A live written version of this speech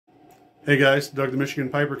Hey guys, Doug the Michigan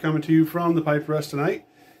Piper coming to you from the Pipe Rest tonight.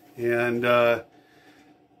 And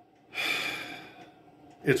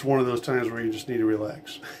it's one of those times where you just need to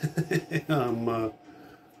relax. The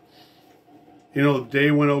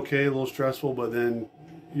day went okay, a little stressful, but then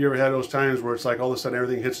you ever had those times where it's like all of a sudden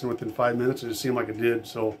everything hits in within 5 minutes? It just seemed like it did.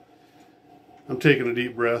 So I'm taking a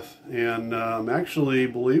deep breath, and actually,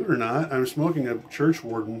 believe it or not, I'm smoking a church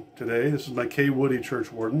warden today. This is my K. Woody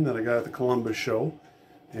church warden that I got at the Columbus show.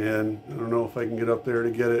 And I don't know if I can get up there to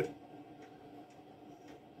get it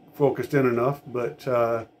focused in enough, but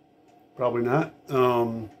probably not.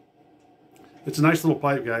 It's a nice little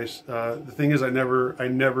pipe, guys. The thing is, I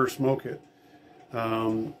never smoke it.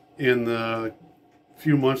 In the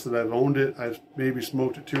few months that I've owned it, I've maybe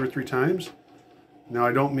smoked it 2 or 3 times. Now,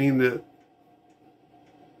 I don't mean that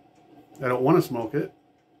I don't want to smoke it,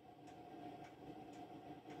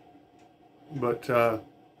 but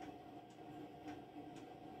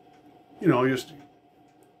just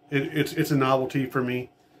it's a novelty for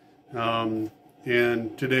me.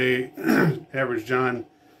 And today, Average John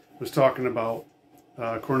was talking about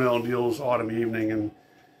Cornell and Deal's Autumn Evening, and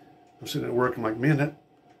I'm sitting at work. I'm like, man,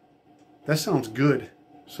 that sounds good.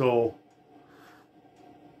 So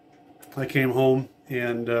I came home,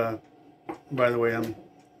 and by the way, I'm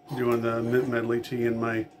doing the mint medley tea in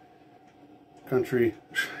my country.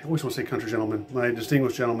 I always want to say country gentleman, my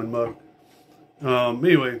distinguished gentleman mug.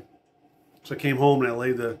 Anyway. So I came home and I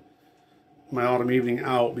laid my autumn evening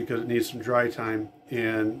out because it needs some dry time.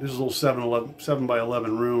 And this is a little 7 by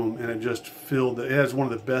 11 room, and it just filled. It has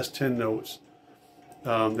one of the best tin notes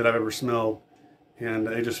that I've ever smelled, and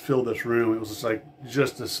it just filled this room. It was just like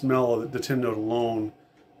the smell of the tin note alone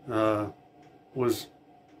was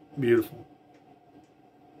beautiful.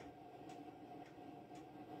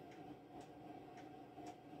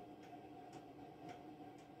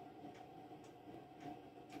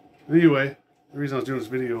 Anyway, the reason I was doing this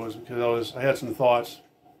video is because I had some thoughts.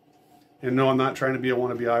 And no, I'm not trying to be a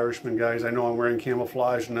wannabe Irishman, guys. I know I'm wearing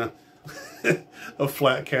camouflage and a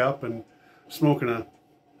flat cap and smoking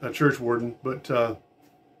a church warden. But the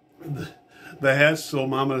hat's so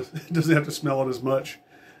Mama doesn't have to smell it as much.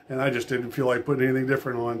 And I just didn't feel like putting anything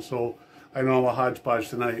different on. So I know I'm a hodgepodge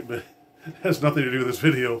tonight, but it has nothing to do with this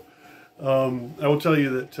video. I will tell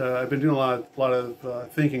you that I've been doing a lot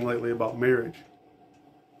of thinking lately about marriage.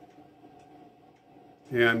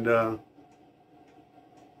 And, how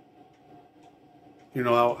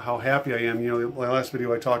happy I am. My last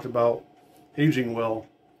video I talked about aging well,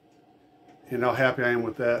 and how happy I am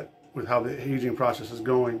with that, with how the aging process is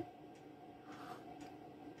going.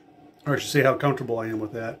 Or I should say how comfortable I am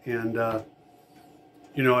with that. And, I've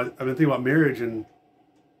been thinking about marriage, and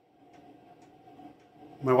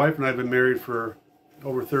my wife and I have been married for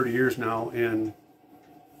over 30 years now, and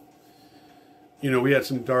we had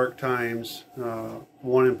some dark times,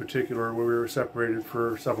 one in particular where we were separated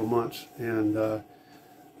for several months. And,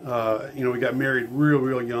 we got married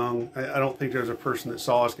real young. I don't think there's a person that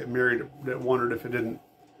saw us get married that wondered if it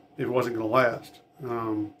wasn't going to last.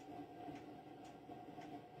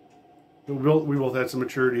 But we both had some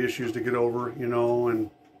maturity issues to get over, and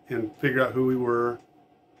figure out who we were.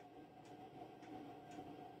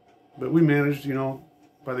 But we managed,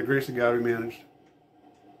 by the grace of God, we managed.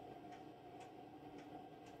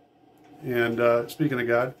 And speaking of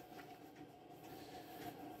God,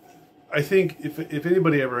 I think if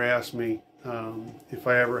anybody ever asked me if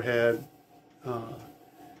I ever had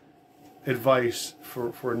advice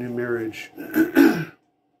for a new marriage,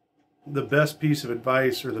 the best piece of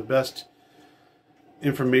advice or the best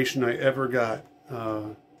information I ever got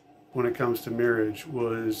when it comes to marriage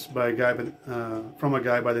was by from a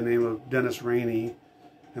guy by the name of Dennis Rainey,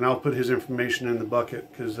 and I'll put his information in the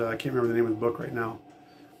bucket because I can't remember the name of the book right now.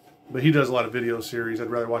 But he does a lot of video series. I'd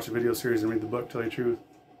rather watch a video series than read the book, to tell you the truth.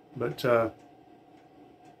 But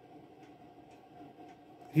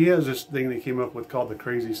he has this thing that he came up with called the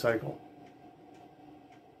crazy cycle.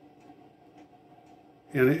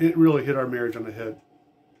 And it really hit our marriage on the head.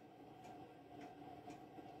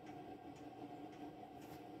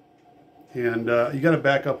 And you got to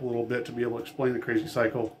back up a little bit to be able to explain the crazy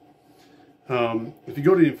cycle. If you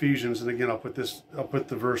go to Ephesians, and again, I'll put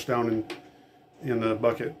the verse down in the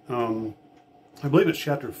bucket. I believe it's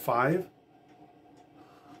chapter 5.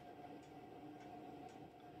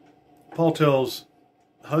 Paul tells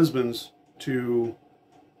husbands to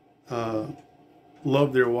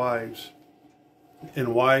love their wives,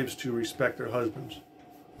 and wives to respect their husbands.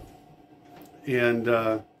 And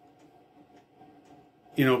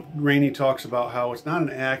Rainey talks about how it's not an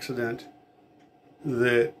accident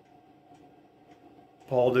that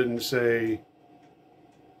Paul didn't say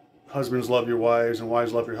husbands love your wives and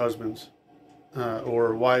wives love your husbands,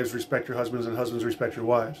 or wives respect your husbands and husbands respect your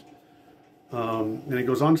wives. And he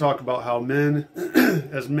goes on to talk about how men,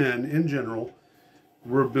 as men in general,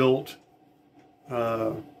 we're built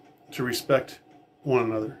to respect one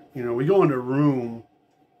another. You know, we go into a room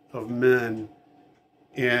of men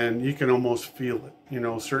and you can almost feel it. You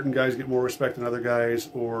know, certain guys get more respect than other guys,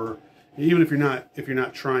 or even if you're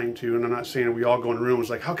not trying to, and I'm not saying we all go in a room, it's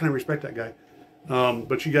like, how can I respect that guy?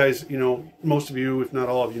 But you guys, you know, most of you, if not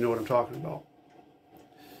all of you, know what I'm talking about.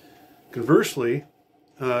 Conversely,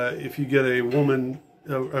 if you get a woman,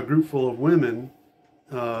 a group full of women,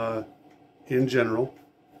 in general,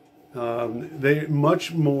 they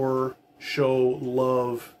much more show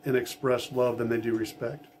love and express love than they do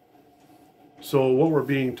respect. So what we're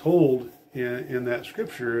being told in that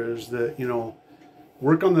scripture is that, you know,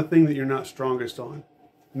 work on the thing that you're not strongest on.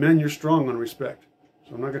 Men, you're strong on respect.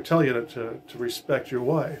 So I'm not going to tell you to respect your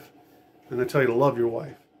wife. I'm going to tell you to love your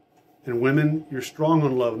wife. And women, you're strong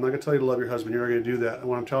on love. I'm not going to tell you to love your husband. You're not going to do that. And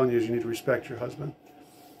what I'm telling you is you need to respect your husband.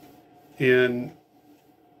 And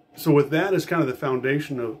so with that as kind of the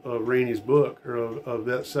foundation of Rainey's book, or of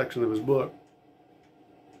that section of his book,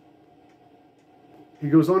 he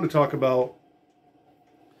goes on to talk about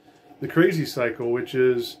the crazy cycle, which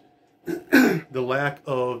is the lack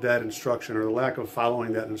of that instruction, or the lack of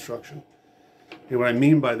following that instruction. And what I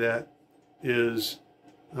mean by that is,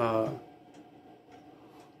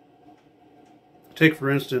 take for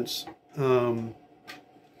instance,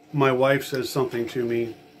 my wife says something to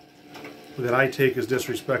me that I take as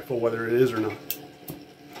disrespectful, whether it is or not.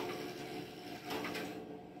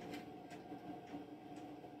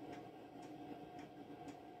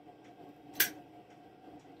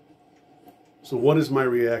 So what is my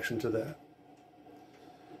reaction to that?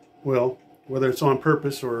 Well, whether it's on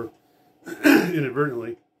purpose or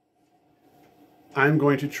inadvertently, I'm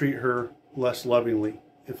going to treat her less lovingly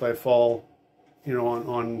if I fall, you know,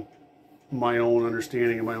 on my own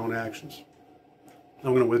understanding and my own actions.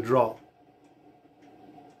 I'm going to withdraw.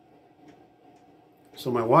 So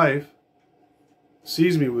my wife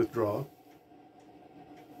sees me withdraw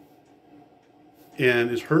and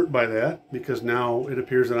is hurt by that, because now it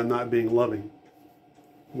appears that I'm not being loving.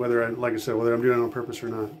 Whether like I said, whether I'm doing it on purpose or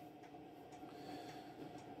not.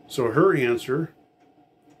 So her answer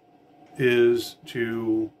is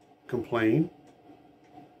to complain,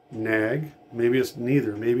 nag. Maybe it's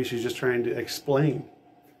neither. Maybe she's just trying to explain.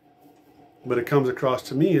 But it comes across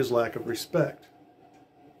to me as lack of respect.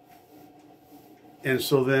 And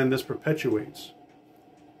so then this perpetuates.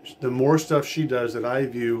 The more stuff she does that I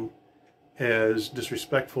view as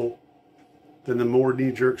disrespectful, then the more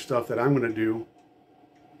knee-jerk stuff that I'm going to do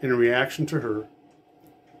in reaction to her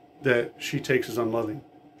that she takes as unloving.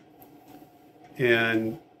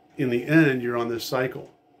 And in the end, you're on this cycle.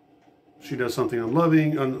 She does something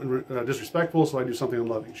unloving, disrespectful, so I do something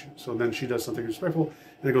unloving. So then she does something respectful,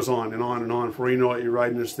 and it goes on and on and on. Before you know it, you're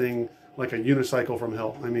riding this thing like a unicycle from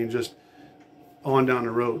hell. I mean, just on down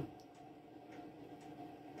the road.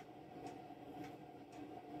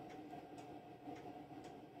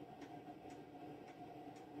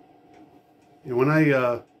 And when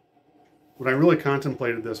I really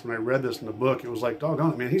contemplated this, when I read this in the book, it was like,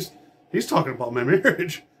 doggone it, man, he's talking about my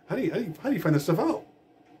marriage. How do you find this stuff out?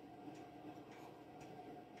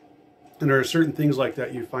 And there are certain things like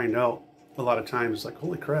that you find out a lot of times. It's like,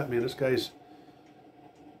 holy crap, man, this guy's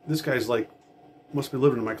like, must be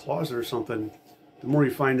living in my closet or something. The more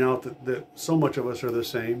you find out that so much of us are the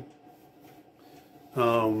same.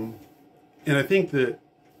 And I think that,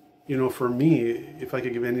 you know, for me, if I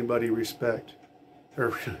could give anybody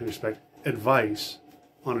advice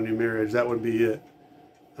on a new marriage, that would be it.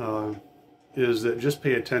 Is that just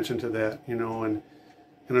pay attention to that, you know, and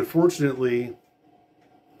unfortunately,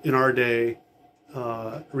 in our day,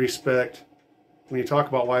 respect, when you talk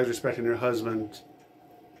about wives respecting their husbands,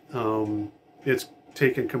 it's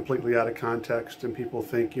taken completely out of context, and people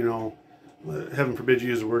think, you know, heaven forbid you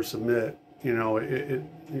use the word submit, you know,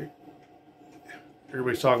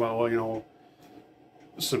 everybody's talking about, well, you know,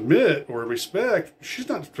 submit or respect, she's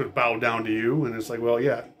not supposed to bow down to you. And it's like, well,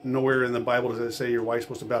 yeah, nowhere in the Bible does it say your wife's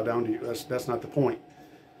supposed to bow down to you. That's not the point.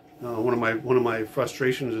 One of my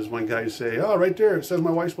frustrations is when guys say, oh, right there, it says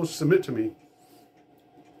my wife's supposed to submit to me.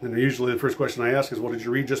 And usually the first question I ask is, well, did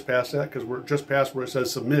you read just past that? Because we're just past where it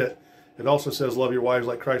says submit. It also says love your wives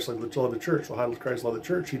like Christ loved the church. Well, how does Christ love the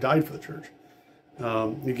church? He died for the church.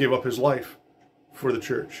 He gave up his life for the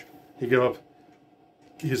church. He gave up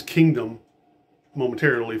his kingdom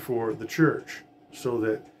momentarily for the church so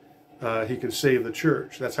that he could save the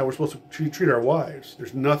church. That's how we're supposed to treat our wives.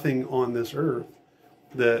 There's nothing on this earth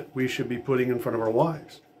that we should be putting in front of our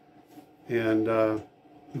wives. And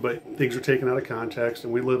but things are taken out of context,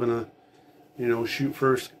 and we live in a, you know, shoot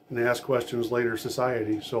first and ask questions later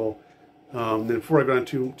society. So then before I go on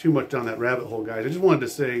too much down that rabbit hole, guys, I just wanted to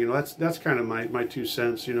say, you know, that's kind of my 2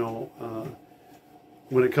 cents, you know,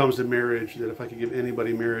 when it comes to marriage, that if I could give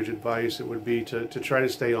anybody marriage advice, it would be to try to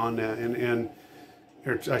stay on that,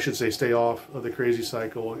 or I should say stay off of the crazy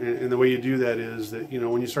cycle. And the way you do that is that, you know,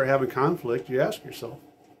 when you start having conflict, you ask yourself,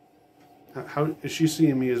 how is she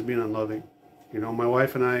seeing me as being unloving? You know, my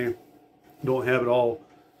wife and I don't have it all,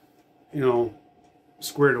 you know,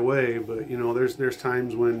 squared away, but, you know, there's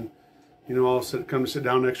times when, you know, I'll come to sit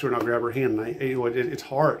down next to her and I'll grab her hand, and you know, it's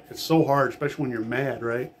hard. It's so hard, especially when you're mad,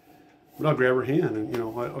 right? But I'll grab her hand and, you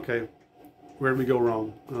know, okay, where did we go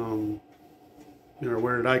wrong? You know,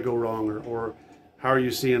 where did I go wrong? Or how are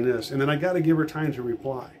you seeing this? And then I got to give her time to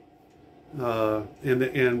reply.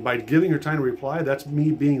 And by giving her time to reply, that's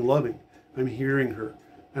me being loving. I'm hearing her.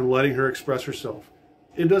 I'm letting her express herself.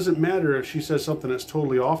 It doesn't matter if she says something that's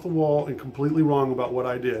totally off the wall and completely wrong about what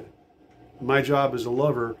I did. My job is to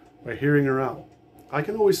love her by hearing her out. I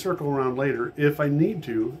can always circle around later if I need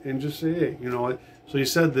to and just say, hey, you know, so you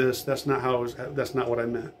said this, that's not what I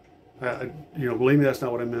meant. You know, believe me, that's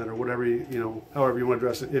not what I meant, or whatever, you know, however you want to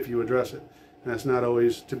address it, if you address it. And that's not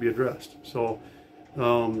always to be addressed. So,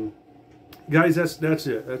 guys, that's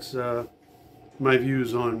it. That's my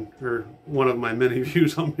views on, or one of my many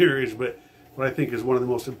views on marriage, but what I think is one of the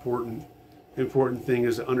most important thing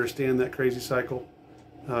is to understand that crazy cycle,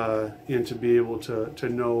 and to be able to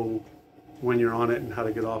know when you're on it and how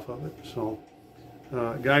to get off of it. So,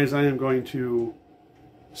 guys, I am going to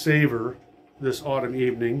savor this autumn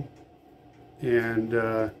evening and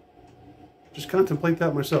just contemplate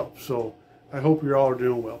that myself. So I hope you all are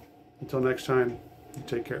doing well. Until next time, you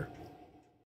take care.